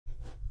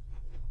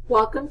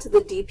Welcome to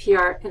the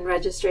DPR and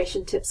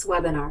Registration Tips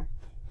webinar.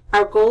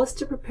 Our goal is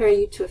to prepare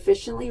you to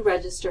efficiently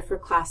register for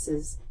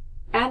classes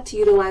and to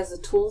utilize the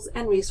tools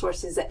and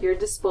resources at your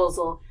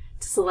disposal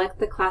to select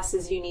the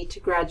classes you need to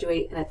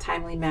graduate in a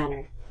timely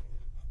manner.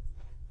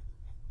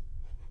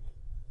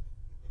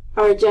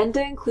 Our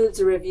agenda includes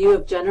a review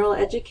of general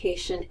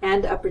education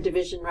and upper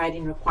division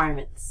writing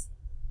requirements,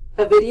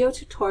 a video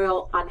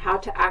tutorial on how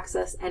to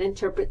access and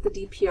interpret the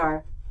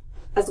DPR,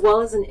 as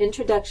well as an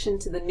introduction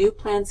to the new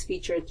plans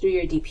featured through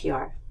your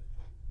DPR.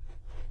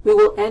 We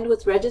will end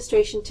with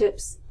registration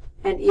tips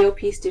and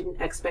EOP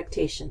student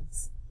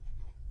expectations.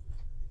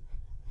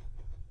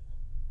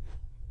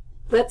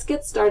 Let's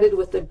get started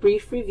with a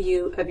brief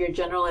review of your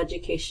general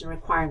education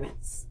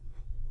requirements.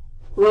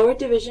 Lower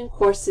division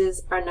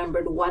courses are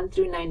numbered 1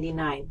 through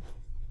 99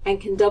 and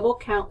can double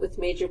count with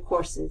major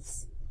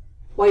courses,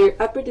 while your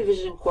upper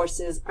division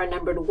courses are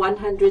numbered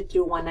 100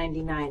 through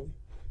 199.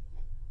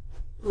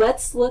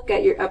 Let's look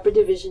at your upper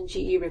division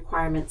GE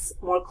requirements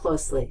more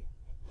closely.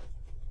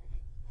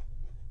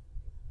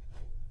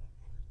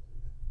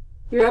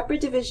 Your upper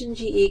division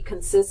GE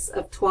consists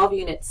of 12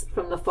 units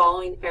from the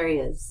following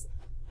areas: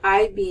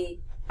 IB,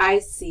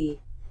 IC,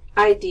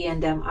 ID,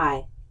 and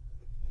MI.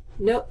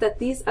 Note that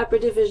these upper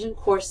division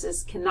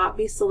courses cannot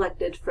be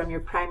selected from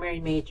your primary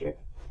major.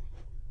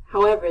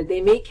 However,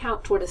 they may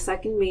count toward a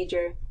second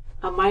major,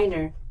 a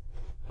minor,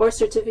 or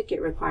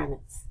certificate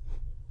requirements.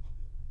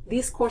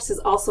 These courses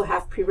also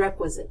have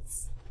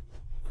prerequisites.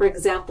 For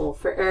example,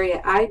 for area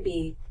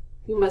IB,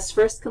 you must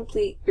first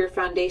complete your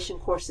foundation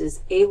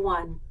courses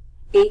A1,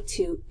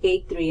 A2,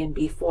 A3, and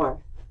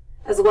B4,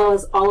 as well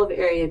as all of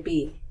area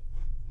B.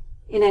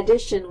 In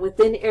addition,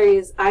 within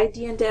areas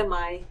ID and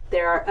MI,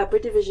 there are upper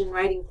division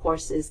writing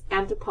courses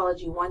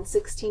Anthropology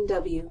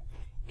 116W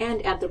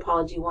and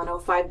Anthropology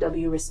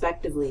 105W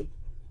respectively,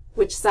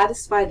 which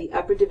satisfy the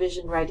upper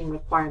division writing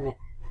requirement,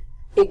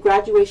 a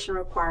graduation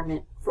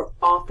requirement for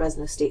all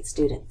Fresno State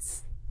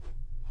students.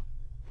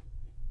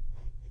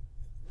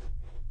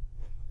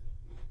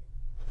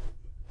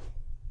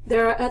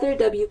 There are other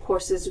W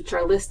courses which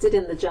are listed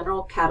in the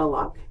general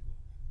catalog.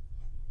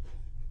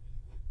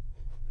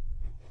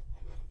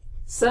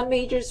 Some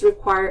majors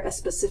require a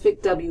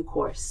specific W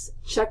course.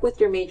 Check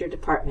with your major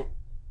department.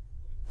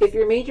 If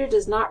your major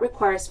does not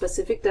require a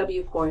specific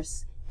W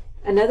course,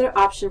 another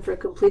option for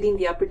completing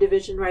the upper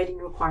division writing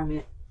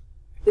requirement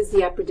is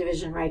the upper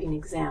division writing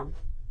exam.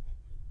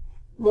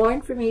 More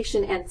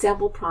information and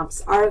sample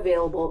prompts are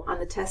available on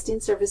the Testing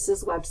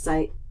Services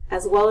website,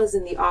 as well as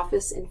in the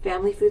office in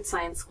Family Food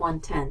Science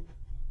 110.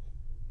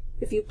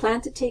 If you plan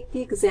to take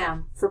the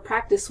exam, for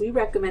practice we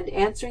recommend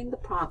answering the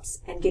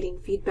prompts and getting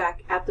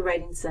feedback at the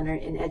Writing Center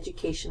in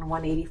Education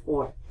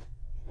 184,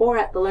 or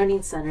at the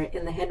Learning Center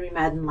in the Henry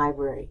Madden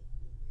Library.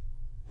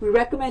 We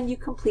recommend you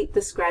complete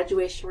this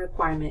graduation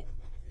requirement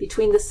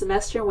between the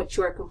semester in which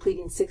you are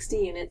completing 60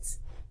 units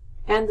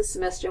and the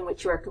semester in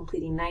which you are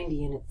completing 90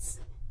 units,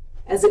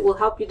 as it will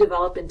help you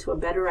develop into a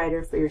better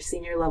writer for your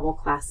senior level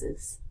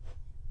classes.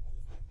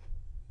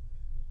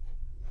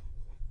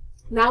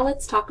 Now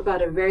let's talk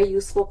about a very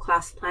useful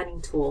class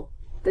planning tool,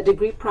 the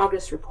Degree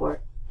Progress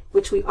Report,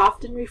 which we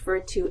often refer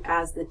to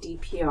as the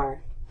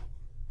DPR.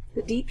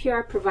 The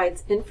DPR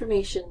provides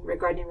information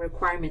regarding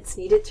requirements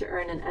needed to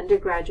earn an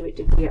undergraduate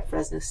degree at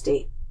Fresno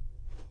State.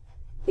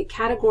 It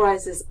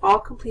categorizes all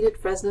completed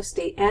Fresno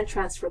State and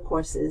transfer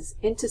courses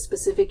into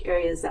specific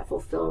areas that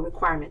fulfill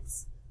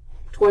requirements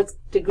towards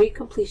degree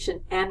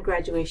completion and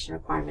graduation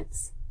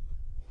requirements,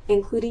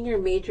 including your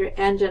major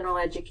and general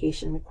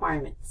education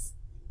requirements.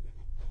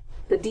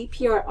 The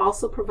DPR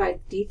also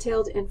provides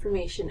detailed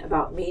information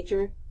about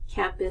major,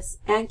 campus,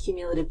 and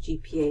cumulative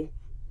GPA,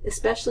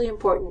 especially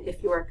important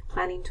if you are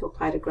planning to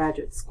apply to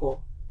graduate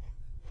school.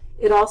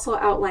 It also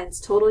outlines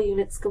total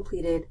units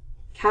completed,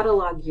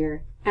 catalog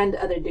year, and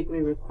other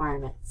degree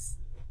requirements.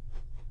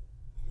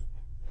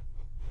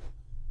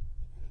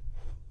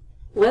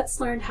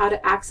 Let's learn how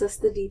to access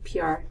the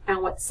DPR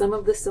and what some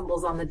of the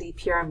symbols on the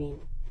DPR mean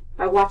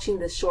by watching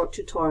this short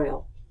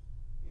tutorial.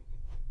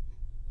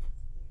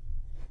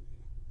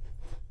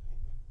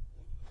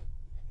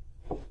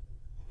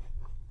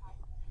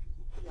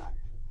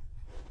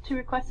 To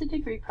request a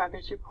degree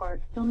progress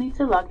report, you'll need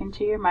to log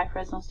into your My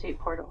Fresno State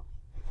portal.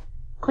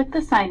 Click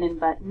the Sign In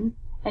button,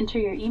 enter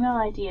your email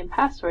ID and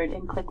password,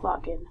 and click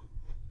Login.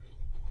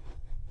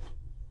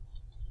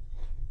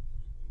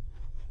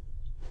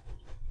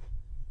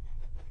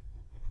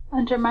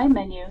 Under My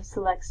menu,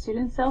 select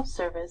Student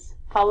Self-Service,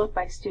 followed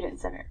by Student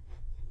Center.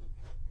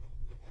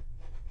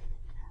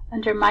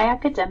 Under My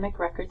Academic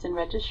Records and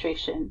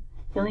Registration,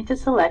 you'll need to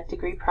select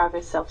Degree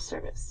Progress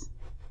Self-Service.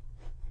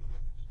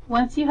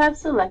 Once you have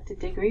selected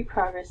Degree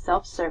Progress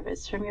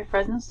Self-Service from your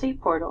Fresno State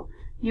portal,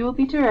 you will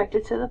be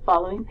directed to the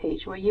following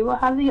page where you will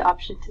have the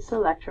option to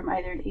select from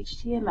either an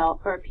HTML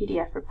or a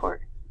PDF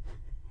report.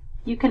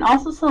 You can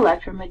also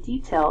select from a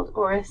detailed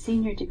or a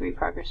senior degree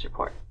progress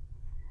report.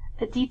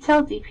 A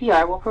detailed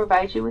DPR will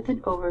provide you with an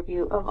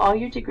overview of all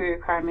your degree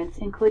requirements,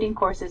 including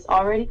courses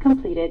already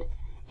completed,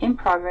 in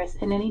progress,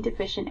 and any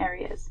deficient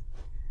areas.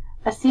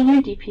 A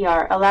senior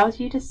DPR allows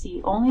you to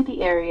see only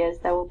the areas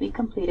that will be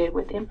completed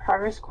with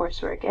in-progress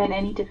coursework and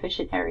any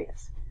deficient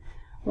areas.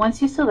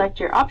 Once you select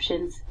your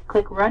options,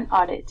 click Run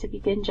Audit to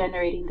begin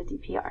generating the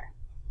DPR.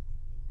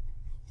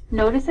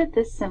 Notice that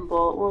this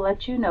symbol will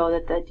let you know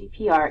that the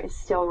DPR is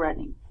still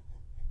running.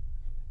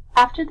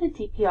 After the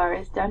DPR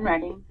is done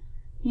running,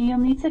 you'll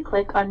need to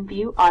click on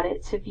View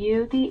Audit to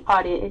view the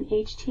audit in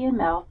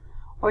HTML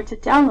or to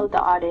download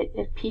the audit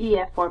if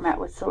PDF format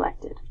was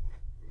selected.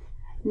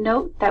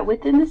 Note that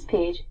within this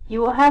page, you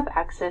will have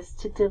access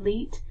to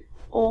delete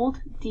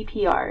old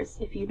DPRs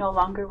if you no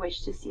longer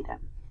wish to see them.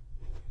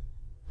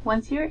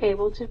 Once you are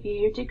able to view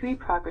your degree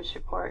progress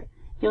report,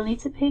 you'll need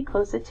to pay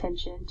close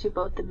attention to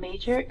both the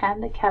major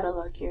and the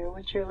catalog year,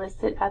 which are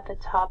listed at the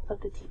top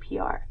of the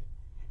DPR.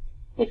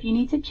 If you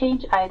need to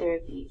change either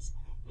of these,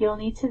 you'll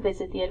need to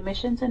visit the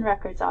Admissions and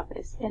Records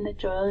Office in the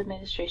Joyal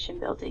Administration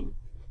Building.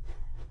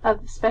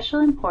 Of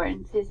special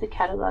importance is the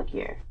catalog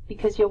year,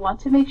 because you'll want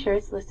to make sure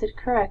it's listed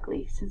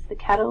correctly, since the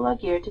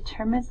catalog year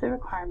determines the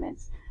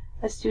requirements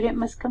a student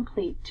must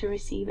complete to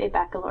receive a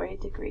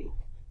baccalaureate degree.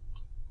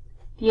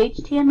 The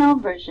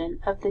HTML version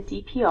of the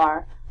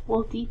DPR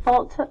will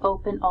default to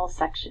open all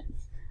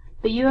sections,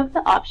 but you have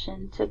the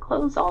option to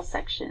close all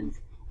sections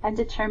and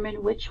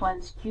determine which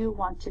ones you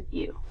want to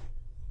view.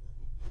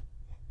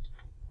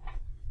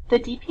 The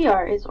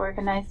DPR is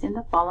organized in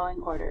the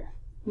following order: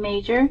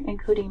 Major,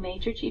 including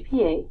major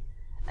GPA,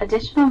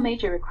 additional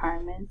major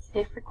requirements,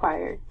 if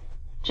required,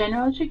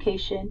 general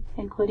education,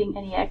 including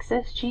any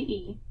excess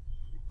GE,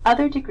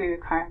 other degree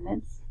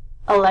requirements,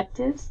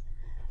 electives,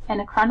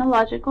 and a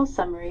chronological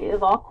summary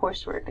of all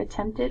coursework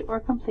attempted or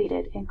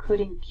completed,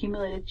 including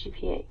cumulative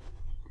GPA.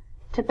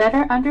 To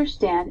better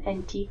understand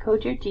and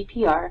decode your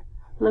DPR,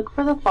 look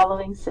for the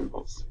following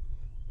symbols.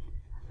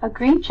 A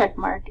green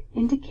checkmark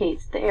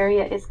indicates the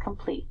area is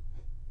complete.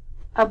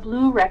 A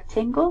blue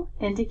rectangle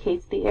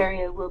indicates the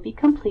area will be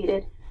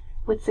completed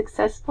with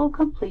successful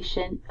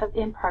completion of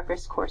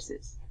in-progress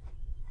courses.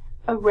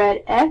 A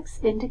red X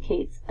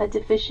indicates a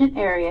deficient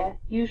area,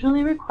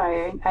 usually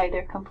requiring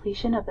either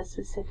completion of a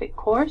specific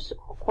course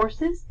or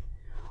courses,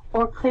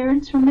 or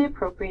clearance from the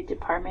appropriate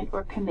department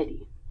or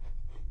committee.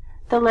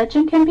 The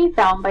legend can be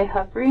found by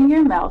hovering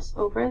your mouse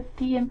over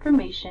the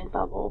information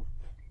bubble.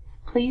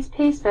 Please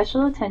pay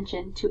special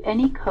attention to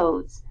any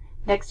codes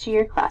next to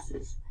your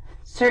classes.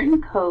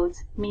 Certain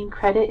codes mean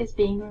credit is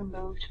being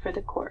removed for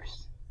the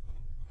course.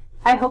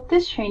 I hope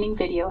this training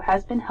video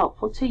has been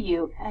helpful to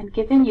you and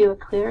given you a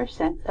clearer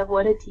sense of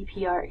what a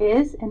DPR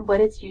is and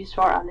what it's used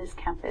for on this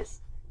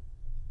campus.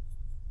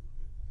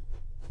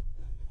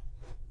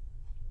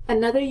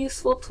 Another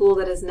useful tool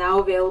that is now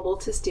available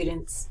to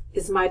students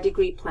is My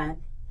Degree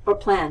Plan, or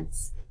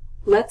PLANS.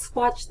 Let's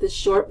watch this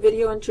short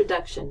video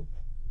introduction.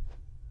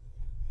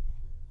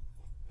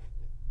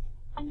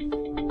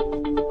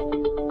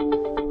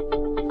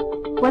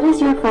 What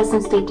is your Fresno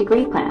State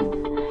degree plan?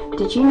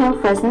 Did you know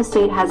Fresno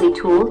State has a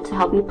tool to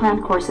help you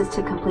plan courses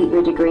to complete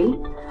your degree?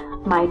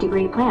 My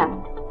Degree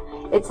Plan.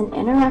 It's an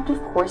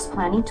interactive course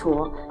planning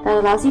tool that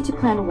allows you to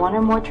plan one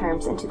or more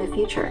terms into the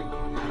future.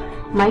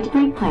 My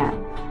Degree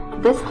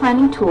Plan. This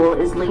planning tool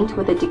is linked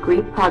with a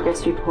Degree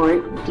Progress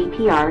Report,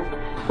 DPR,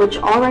 which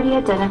already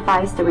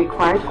identifies the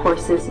required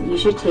courses you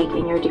should take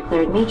in your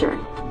declared major.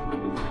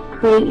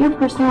 Create your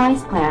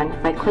personalized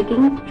plan by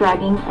clicking,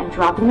 dragging, and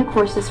dropping the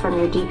courses from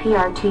your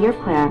DPR to your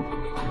plan.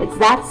 It's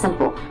that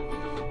simple.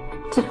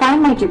 To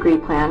find My Degree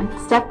Plan,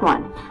 Step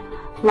 1.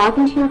 Log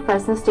into your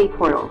Fresno State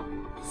portal.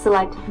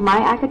 Select My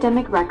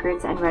Academic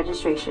Records and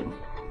Registration.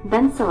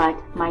 Then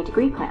select My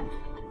Degree Plan.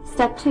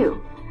 Step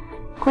 2.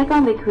 Click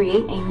on the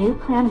Create a New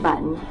Plan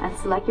button and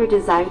select your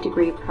desired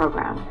degree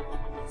program.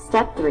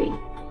 Step 3.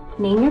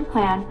 Name your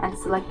plan and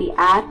select the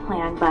Add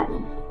Plan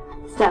button.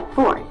 Step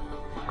 4.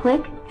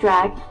 Click,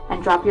 drag,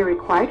 and drop your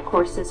required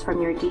courses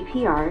from your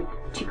DPR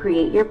to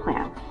create your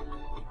plan.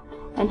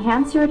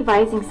 Enhance your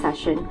advising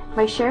session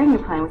by sharing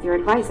your plan with your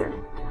advisor.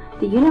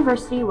 The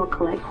university will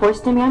collect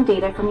course demand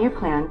data from your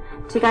plan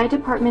to guide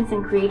departments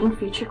in creating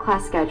future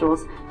class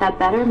schedules that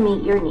better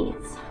meet your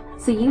needs.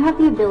 So you have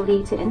the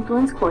ability to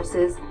influence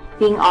courses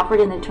being offered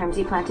in the terms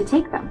you plan to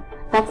take them.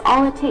 That's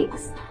all it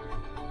takes.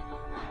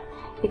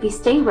 If you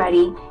stay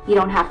ready, you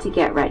don't have to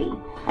get ready,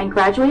 and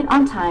graduate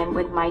on time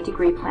with My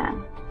Degree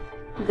Plan.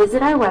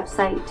 Visit our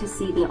website to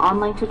see the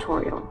online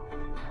tutorial.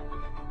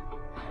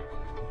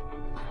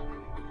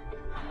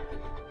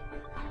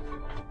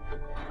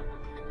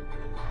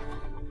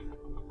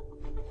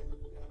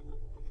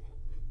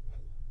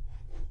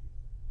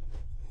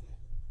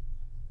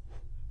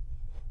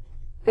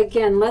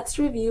 Again, let's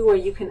review where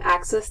you can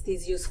access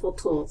these useful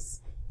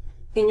tools.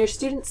 In your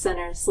Student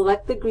Center,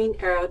 select the green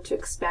arrow to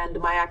expand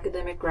My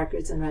Academic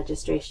Records and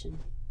Registration,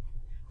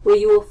 where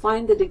you will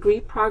find the Degree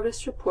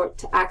Progress Report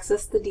to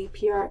access the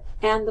DPR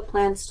and the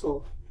Plans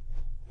tool.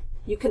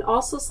 You can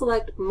also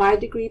select My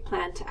Degree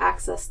Plan to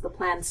access the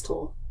Plans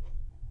tool.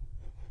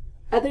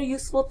 Other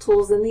useful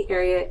tools in the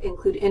area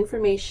include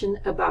information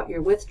about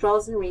your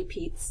withdrawals and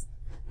repeats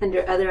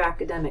under Other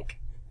Academic,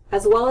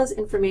 as well as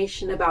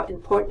information about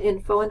important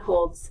info and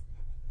holds,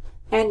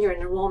 and your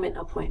enrollment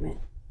appointment.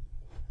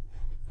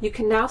 You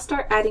can now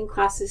start adding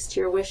classes to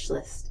your wish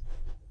list,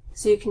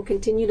 so you can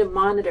continue to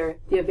monitor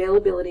the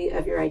availability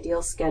of your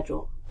ideal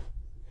schedule.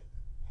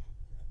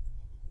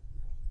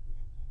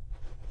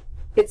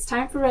 It's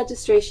time for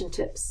registration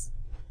tips.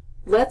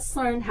 Let's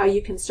learn how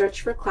you can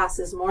search for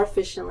classes more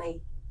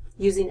efficiently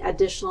using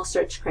additional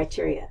search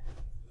criteria.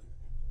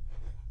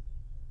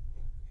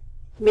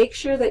 Make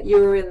sure that you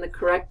are in the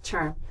correct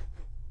term.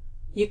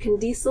 You can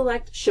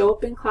deselect Show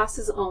Open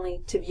Classes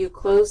Only to view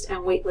closed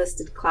and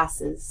waitlisted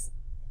classes.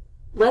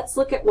 Let's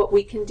look at what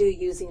we can do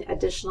using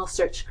additional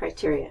search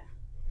criteria.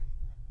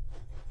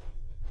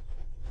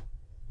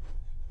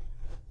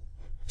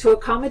 To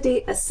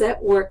accommodate a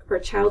set work or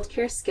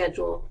childcare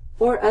schedule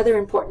or other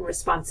important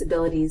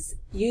responsibilities,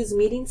 use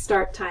meeting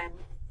start time,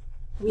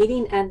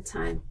 meeting end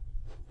time,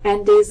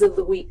 and days of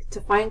the week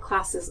to find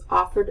classes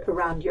offered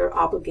around your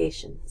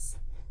obligations.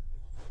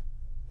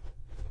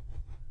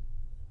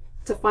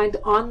 To find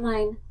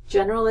online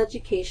general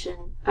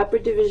education, upper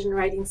division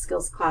writing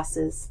skills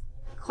classes,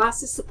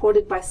 classes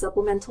supported by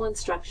supplemental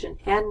instruction,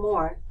 and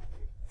more,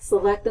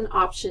 select an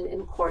option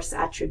in Course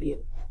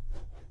Attribute.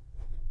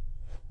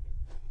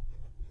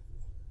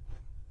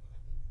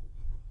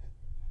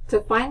 To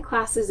find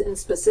classes in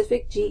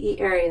specific GE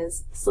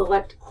areas,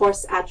 select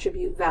Course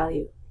Attribute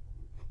Value.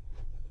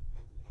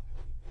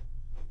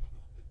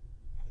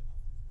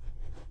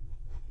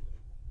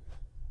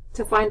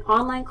 To find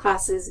online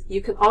classes,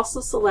 you can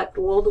also select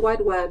World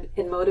Wide Web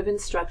in Mode of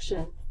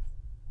Instruction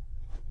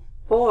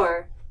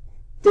or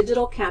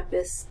Digital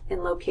Campus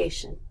in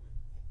Location.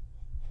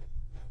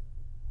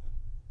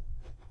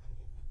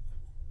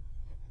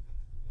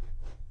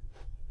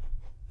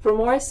 For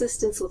more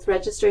assistance with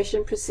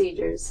registration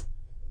procedures,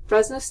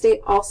 Fresno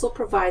State also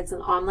provides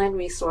an online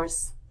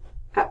resource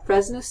at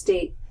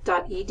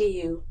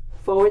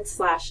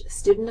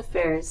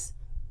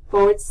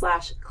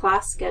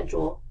fresnostate.edu/studentaffairs/class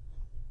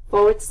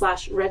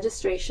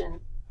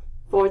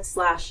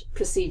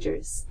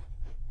schedule/registration/procedures.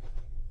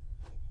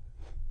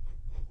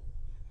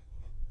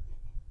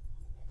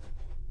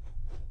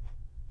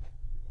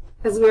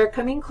 As we are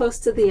coming close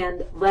to the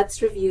end,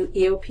 let's review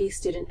EOP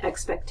student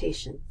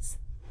expectations.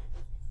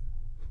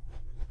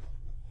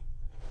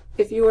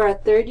 If you are a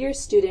third-year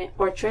student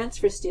or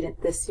transfer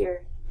student this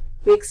year,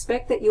 we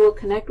expect that you will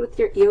connect with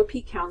your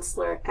EOP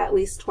counselor at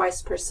least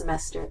twice per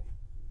semester,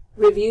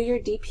 review your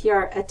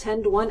DPR,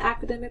 attend one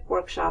academic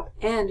workshop,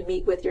 and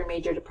meet with your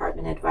major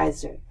department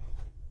advisor.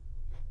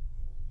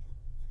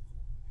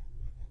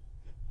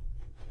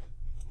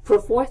 For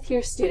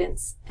fourth-year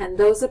students and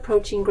those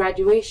approaching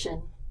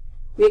graduation,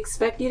 we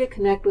expect you to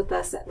connect with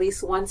us at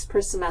least once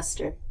per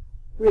semester,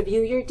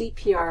 review your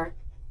DPR,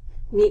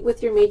 meet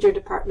with your major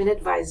department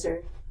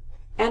advisor,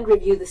 and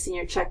review the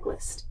senior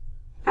checklist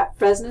at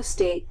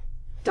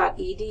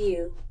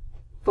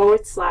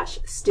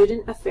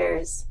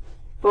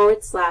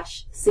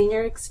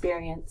fresnostate.edu/studentaffairs/senior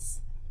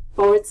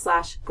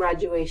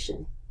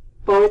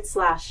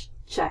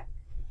experience/graduation/check.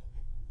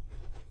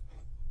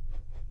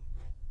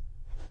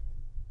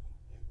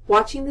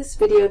 Watching this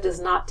video does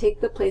not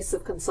take the place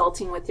of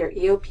consulting with your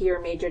EOP or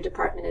major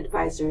department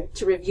advisor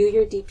to review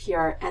your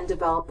DPR and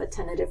develop a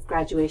tentative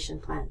graduation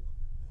plan.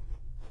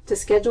 To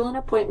schedule an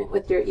appointment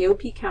with your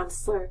EOP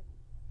counselor,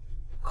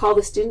 call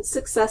the Student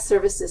Success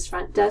Services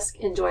front desk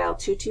in Doyle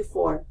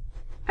 224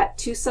 at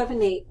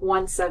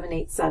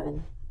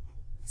 278-1787.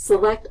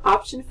 Select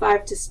option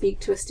 5 to speak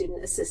to a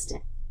student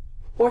assistant,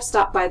 or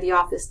stop by the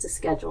office to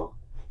schedule.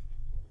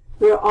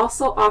 We are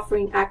also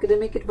offering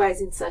academic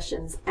advising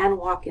sessions and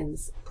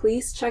walk-ins.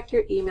 Please check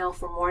your email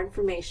for more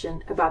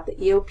information about the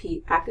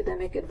EOP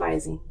academic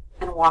advising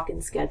and walk-in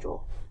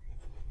schedule.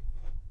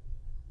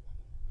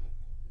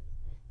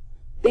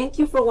 Thank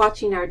you for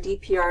watching our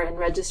DPR and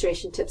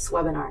Registration Tips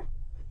webinar.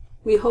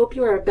 We hope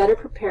you are better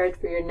prepared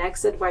for your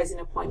next advising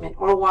appointment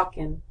or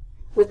walk-in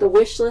with a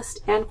wish list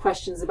and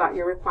questions about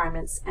your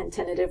requirements and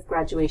tentative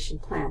graduation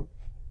plan.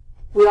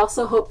 We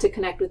also hope to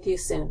connect with you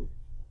soon.